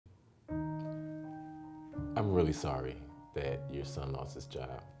I'm really sorry that your son lost his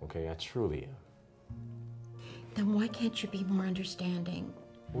job, okay? I truly am. Then why can't you be more understanding?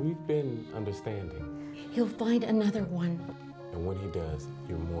 We've been understanding. He'll find another one. And when he does,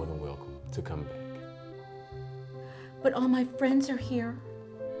 you're more than welcome to come back. But all my friends are here.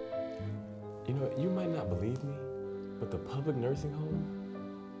 You know, you might not believe me, but the public nursing home,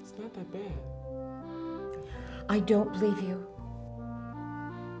 it's not that bad. I don't believe you.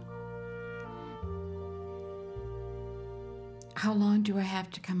 How long do I have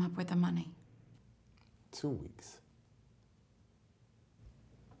to come up with the money? 2 weeks.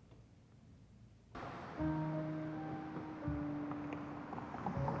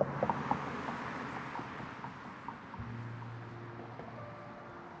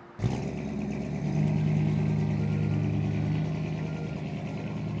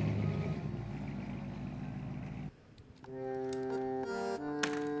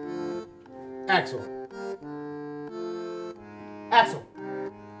 Axel. Axel.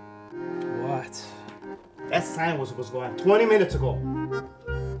 What? That sign was supposed to go on 20 minutes ago.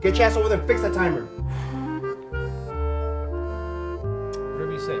 Get your ass over there and fix that timer.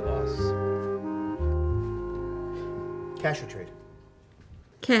 Whatever you say, boss. Cash or trade?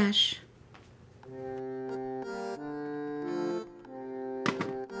 Cash.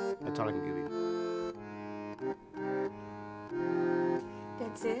 That's all I can give you.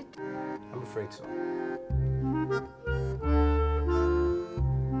 That's it? I'm afraid so.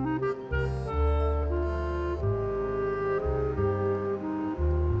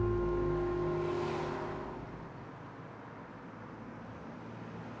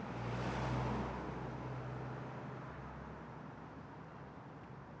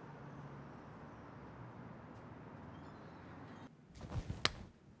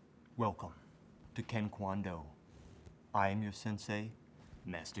 Welcome to Ken Kwon-do. I am your sensei,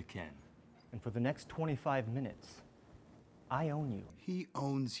 Master Ken. And for the next 25 minutes, I own you. He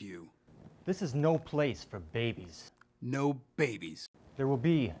owns you. This is no place for babies. No babies. There will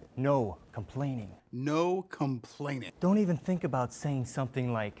be no complaining. No complaining. Don't even think about saying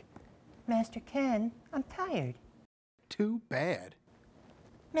something like, Master Ken, I'm tired. Too bad.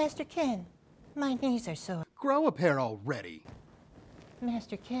 Master Ken, my knees are sore. Grow a pair already.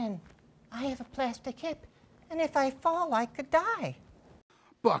 Master Ken, I have a plastic hip, and if I fall, I could die.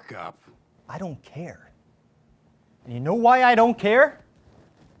 Buck up. I don't care. And you know why I don't care?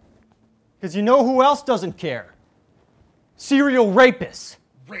 Because you know who else doesn't care? Serial rapists.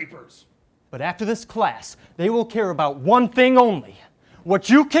 Rapers. But after this class, they will care about one thing only.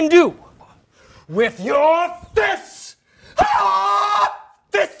 What you can do with your fists! Ah!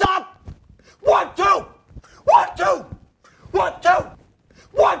 Fists up! 1, 2! 1, 2! 1, 2!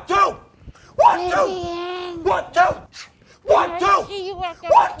 1, 2! 1, 2! 1, 2! 1, 2!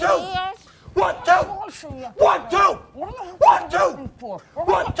 1, 2! 1, 2! 1, 2! 1, 2!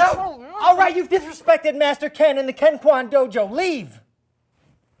 1, 2! All right, you've disrespected Master Ken in the Ken Kwon Dojo. Leave!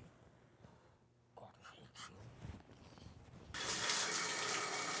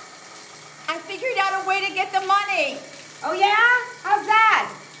 I figured out a way to get the money. Oh yeah? How's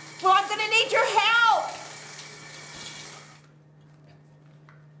that? Well, I'm gonna need your help.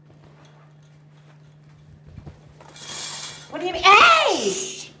 What do you mean?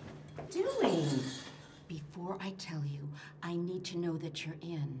 Hey! What are you doing? Before I tell you, I need to know that you're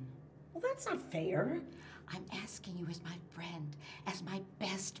in. Well, that's not fair. I'm asking you as my friend, as my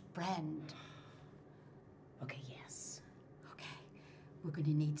best friend. Okay, yes. Okay, we're gonna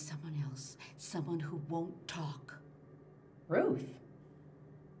need someone else, someone who won't talk. Ruth.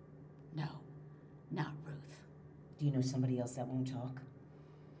 No, not Ruth. Do you know somebody else that won't talk?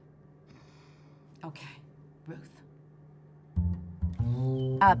 Okay, Ruth.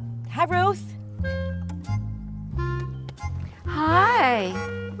 Hi, Ruth. Hi.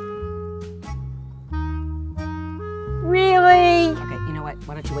 Really? Okay, you know what?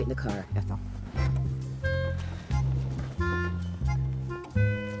 Why don't you wait in the car, Ethel?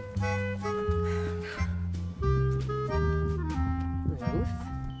 Ruth?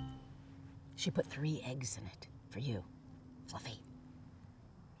 She put 3 eggs in it for you, Fluffy.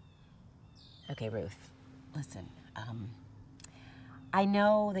 Okay, Ruth, listen, I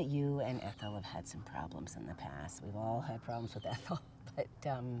know that you and Ethel have had some problems in the past. We've all had problems with Ethel, but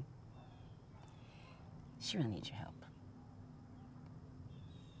she really needs your help.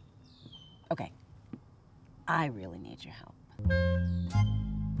 Okay, I really need your help.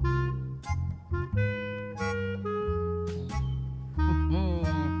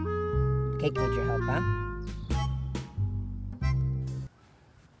 Cake needs your help, huh?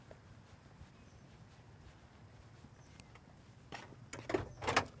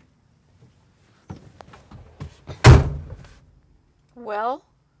 Well?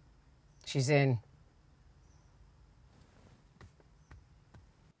 She's in.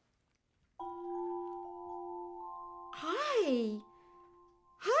 Hi.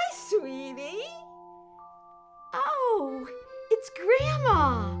 Hi, sweetie. Oh, it's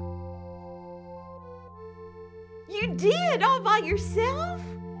Grandma. You did all by yourself?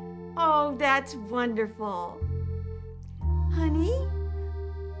 Oh, that's wonderful. Honey,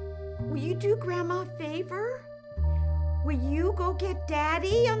 will you do Grandma a favor? Will you go get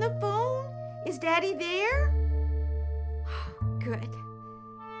Daddy on the phone? Is Daddy there? Good.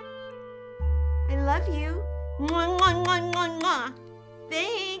 I love you. Mwah, mwah, mwah, mwah, mwah.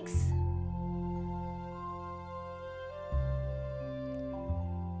 Thanks.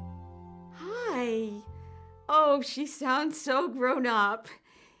 Hi. Oh, she sounds so grown up.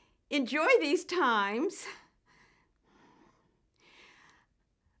 Enjoy these times.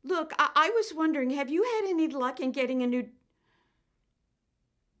 Look, I was wondering, have you had any luck in getting a new...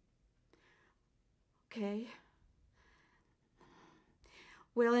 Okay.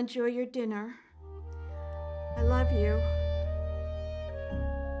 Well, enjoy your dinner. I love you.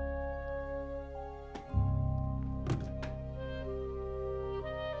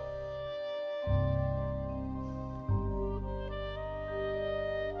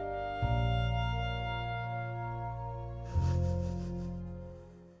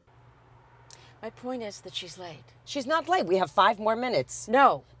 My point is that she's late. She's not late. We have 5 more minutes.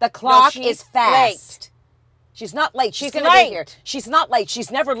 No. The clock she's is fast. late. She's not late. She's gonna late. be here. She's not late.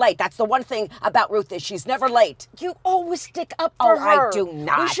 She's never late. That's the one thing about Ruth is she's never late. You always stick up for her. I do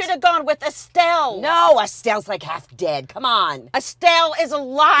not. We should have gone with Estelle. No, Estelle's like half dead. Come on. Estelle is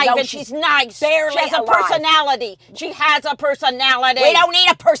alive No, and she's nice. barely She has a alive. personality. She has a personality. We don't need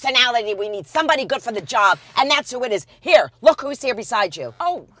a personality. We need somebody good for the job, and that's who it is. Here, look who's here beside you.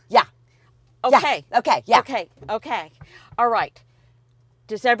 Oh. Yeah. Okay. Yeah. Okay. Yeah. Okay. All right.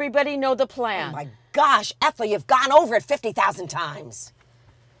 Does everybody know the plan? Oh my gosh, Ethel, you've gone over it 50,000 times.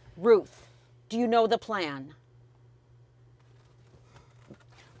 Ruth, do you know the plan?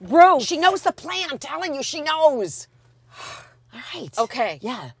 Ruth! She knows the plan. I'm telling you, she knows. All right. Okay.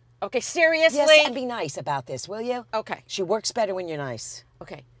 Yeah. Okay, seriously? Yes, and be nice about this, will you? Okay. She works better when you're nice.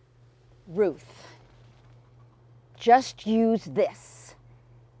 Okay. Ruth, just use this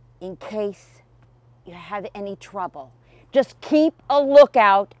in case you have any trouble. Just keep a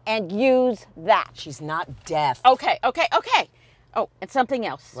lookout and use that. She's not deaf. Okay. Oh, and something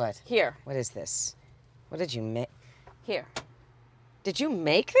else. What? Here. What is this? What did you make? Here. Did you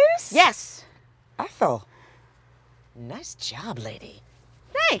make this? Yes. Ethel. Nice job, lady.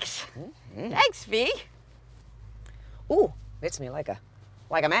 Thanks. Thanks, V. Ooh, fits me like a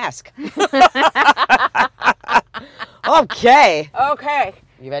mask. Okay. Okay.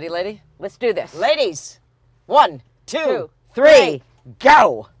 You ready, lady? Let's do this. Ladies, 1, 2, Two, 3, three.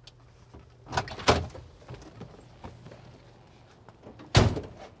 go.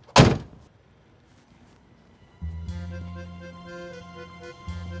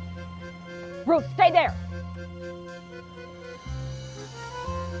 Ruth, stay there.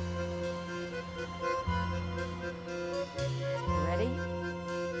 Ready?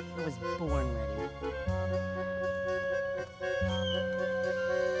 I was born ready.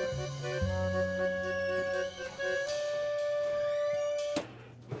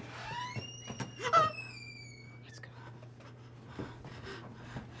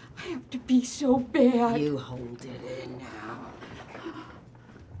 I have to be so bad. You hold it in now.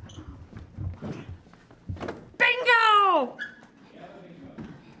 Bingo!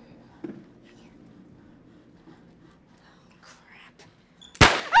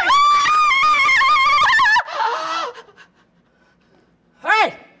 All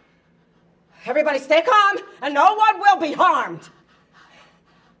right. Everybody stay calm, and no one will be harmed.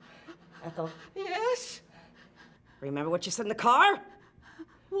 Ethel, Yes? remember what you said in the car?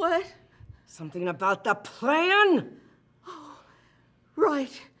 What? Something about the plan?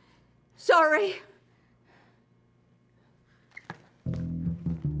 Right. Sorry.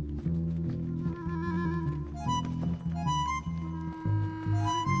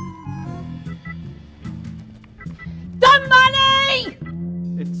 The money!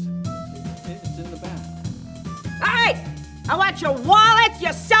 It's in the bag. All right. I want your wallets,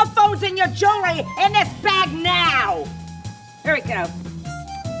 your cell phones, and your jewelry in this bag now. Hurry, kiddo.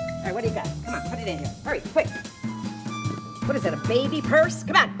 All right, what do you got? Come on, put it in here. Hurry, quick. What is it, a baby purse?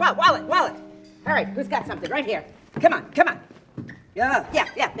 Come on, wallet. All right, who's got something? Right here. Come on.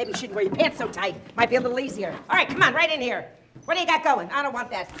 Yeah, maybe you shouldn't wear your pants so tight. Might be a little easier. All right, come on, right in here. What do you got going? I don't want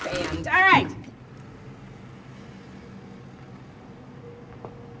that band. All right.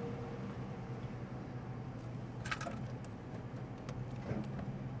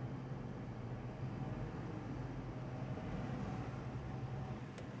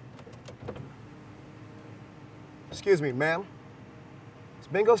 Excuse me, ma'am. Is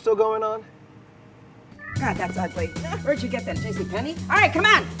bingo still going on? God, that's ugly. Where'd you get that, JCPenney? All right, come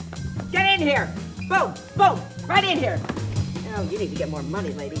on. Get in here. Boom, boom, right in here. Oh, you need to get more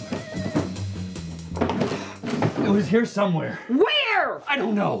money, lady. It was here somewhere. Where? I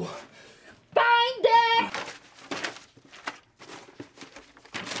don't know. Find it!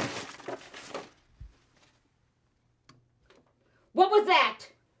 What was that?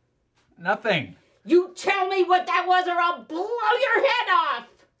 Nothing. You tell me what that was or I'll blow your head off!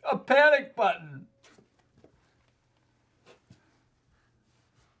 A panic button.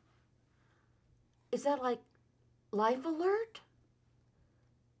 Is that like life alert?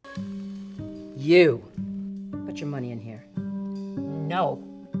 You. Put your money in here. No.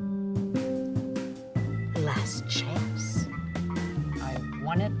 Last chance. I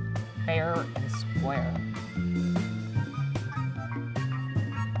want it fair and square.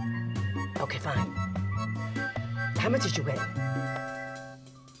 Okay, fine. How much did you win?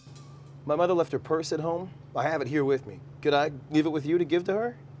 My mother left her purse at home. I have it here with me. Could I leave it with you to give to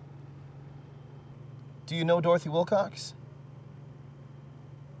her? Do you know Dorothy Wilcox?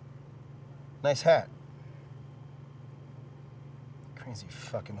 Nice hat. Crazy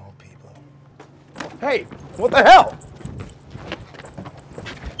fucking old people. Hey, what the hell?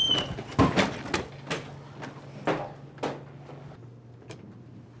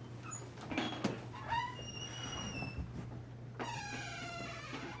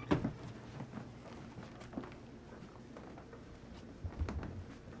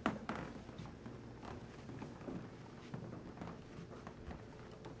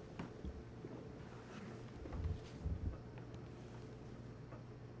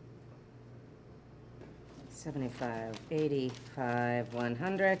 $75, $85,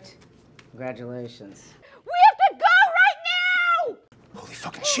 $100. Congratulations. We have to go right now! Holy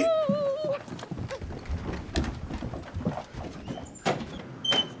fucking shit.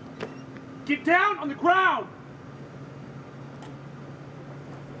 Get down on the ground!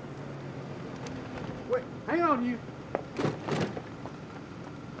 Wait, hang on, you.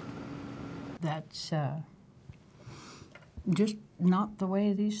 That's just not the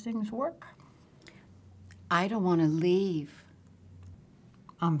way these things work. I don't want to leave.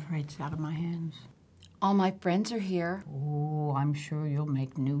 I'm afraid it's out of my hands. All my friends are here. Oh, I'm sure you'll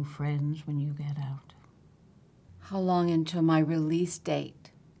make new friends when you get out. How long until my release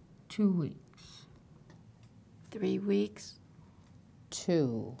date? 2 weeks. 3 weeks?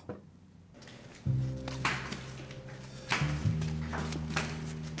 2.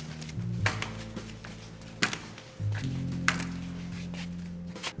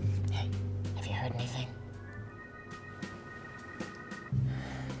 Hey, have you heard anything?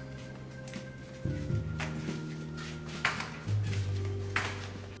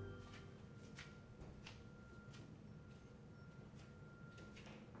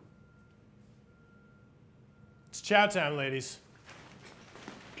 It's chow time, ladies.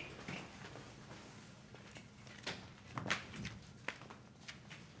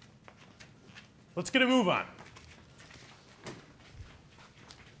 Let's get a move on.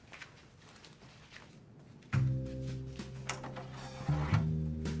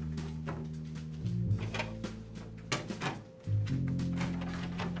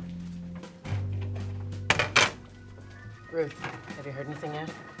 Ruth, have you heard anything yet?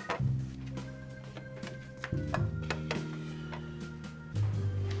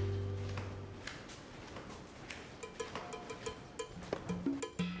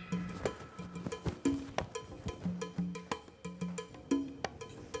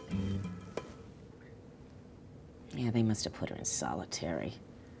 Yeah, they must have put her in solitary.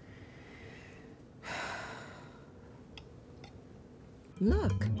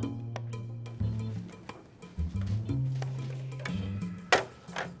 Look.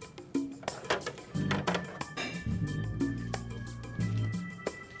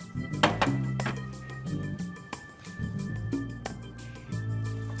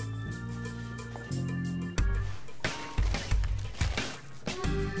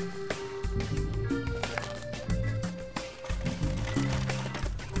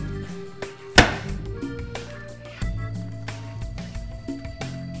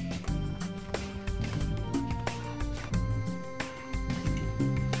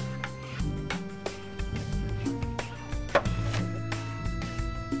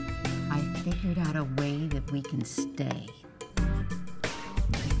 I figured out a way that we can stay.